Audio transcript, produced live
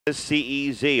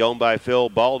CEZ, owned by Phil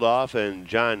Baldoff and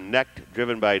John Necht,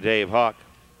 driven by Dave Hawk.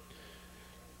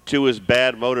 2 is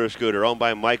Bad Motor Scooter, owned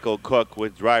by Michael Cook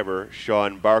with driver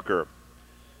Sean Barker.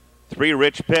 3,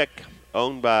 Rich Pick,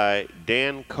 owned by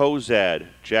Dan Kozad,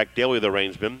 Jack Daly the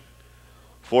reinsman.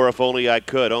 4, If Only I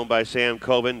Could, owned by Sam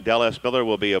Coben. Dallas Miller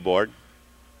will be aboard.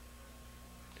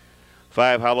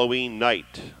 5, Halloween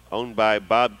Night, owned by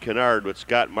Bob Kennard with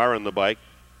Scott Marr on the bike.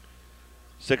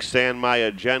 6, San My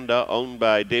Agenda, owned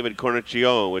by David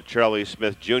Corniccione with Charlie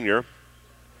Smith Jr.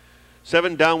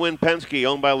 7, Downwind Penske,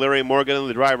 owned by Larry Morgan and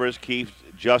the drivers Keith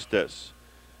Justice.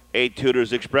 8,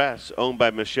 Tudors Express, owned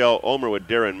by Michelle Omer with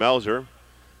Darren Melzer.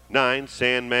 9,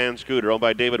 Sandman Scooter, owned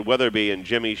by David Weatherby and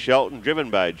Jimmy Shelton,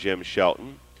 driven by Jim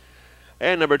Shelton.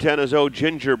 And number 10 is Oh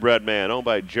Gingerbread Man, owned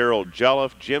by Gerald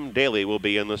Jolliffe. Jim Daly will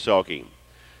be in the sulky.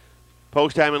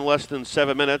 Post time in less than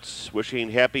 7 minutes.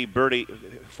 Wishing happy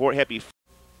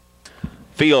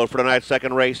field for tonight's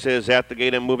second race is at the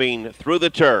gate and moving through the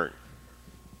turn.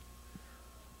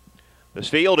 This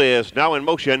field is now in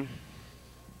motion.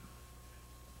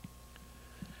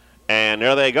 And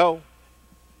there they go.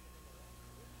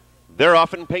 They're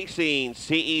off and pacing.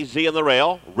 CEZ on the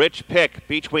rail. Rich Pick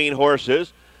between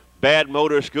horses. Bad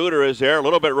Motor Scooter is there. A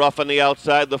little bit rough on the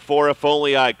outside. The 4, If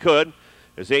Only I Could,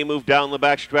 as they move down the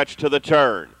back stretch to the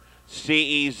turn.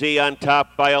 CEZ on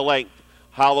top by a length.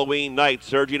 Halloween Night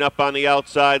surging up on the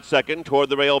outside second. Toward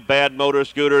the rail, Bad Motor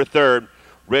Scooter third.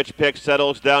 Rich Pick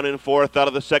settles down in fourth out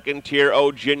of the second tier.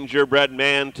 Oh Gingerbread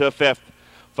Man to fifth.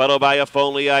 Followed by If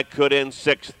Only I Could in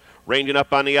sixth. Ranging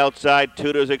up on the outside,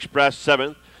 Tudors Express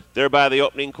seventh. Thereby the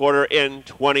opening quarter in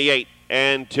 28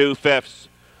 2/5.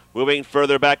 Moving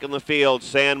further back in the field,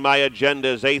 San My Agenda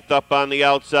is eighth up on the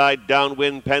outside.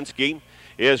 Downwind Penske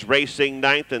is racing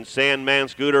ninth, and Sandman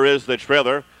Scooter is the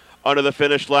trailer. Under the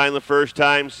finish line the first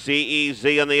time,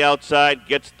 CEZ on the outside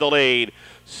gets the lead.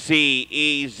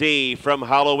 CEZ from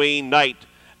Halloween Night.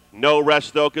 No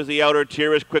rest though, because the outer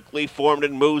tier is quickly formed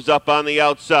and moves up on the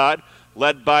outside.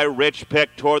 Led by Rich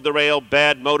Pick toward the rail,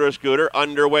 Bad Motor Scooter.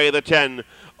 Underway the 10.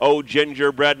 Oh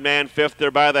Gingerbread Man fifth there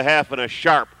by the half, and a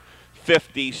sharp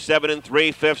 57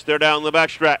 3/5. They're down the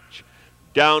backstretch.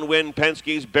 Downwind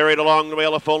Penske's buried along the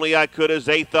rail. If Only I Could is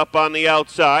eighth up on the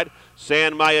outside.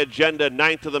 San My Agenda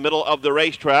ninth to the middle of the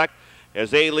racetrack as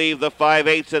they leave the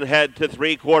 5/8 and head to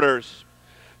 3/4.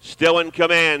 Still in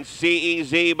command,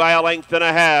 CEZ by a length and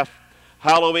a half.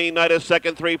 Halloween Night is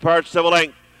second, 3 parts of a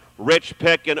length. Rich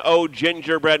Pick and Oh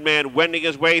Gingerbread Man wending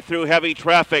his way through heavy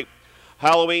traffic.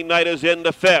 Halloween Night is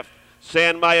into fifth.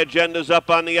 San My Agenda's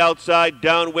up on the outside.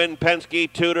 Downwind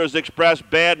Penske, Tudors Express,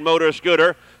 Bad Motor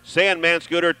Scooter. Sandman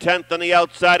Scooter 10th on the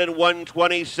outside in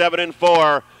 1:27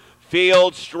 4.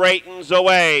 Field straightens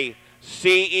away.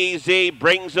 CEZ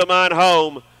brings them on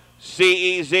home.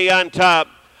 CEZ on top.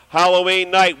 Halloween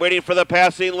Night waiting for the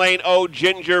passing lane. Oh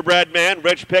Gingerbread Man.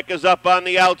 Rich Pick is up on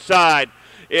the outside.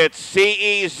 It's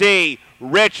CEZ.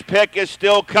 Rich Pick is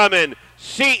still coming.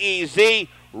 CEZ,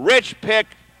 Rich Pick,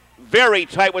 very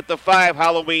tight with the 5,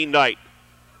 Halloween Night.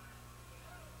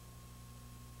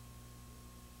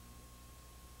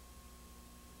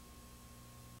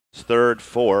 Third,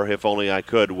 4, If Only I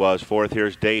Could, was fourth.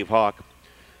 Here's Dave Hawk.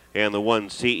 And the 1,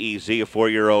 CEZ, a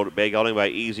 4-year-old bay gelding by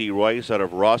Easy Royce out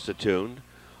of Rossatoon.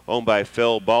 Owned by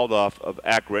Phil Baldoff of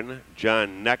Akron.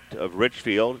 John Necht of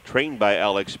Richfield. Trained by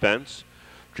Alex Spence.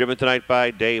 Driven tonight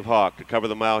by Dave Hawk to cover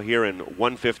the mile here in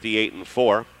 1:58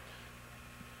 4.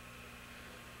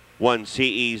 1,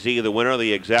 CEZ, the winner.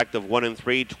 The exact of 1 and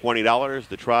 3, $20.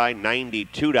 The try,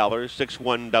 $92.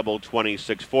 6-1 double,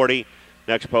 26.40.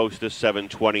 Next post is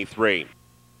 723.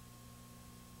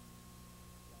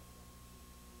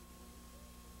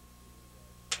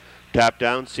 Top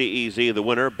down, CEZ, the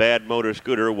winner. Bad Motor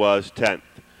Scooter was 10th.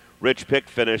 Rich Pick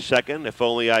finished second. If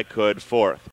Only I Could, fourth.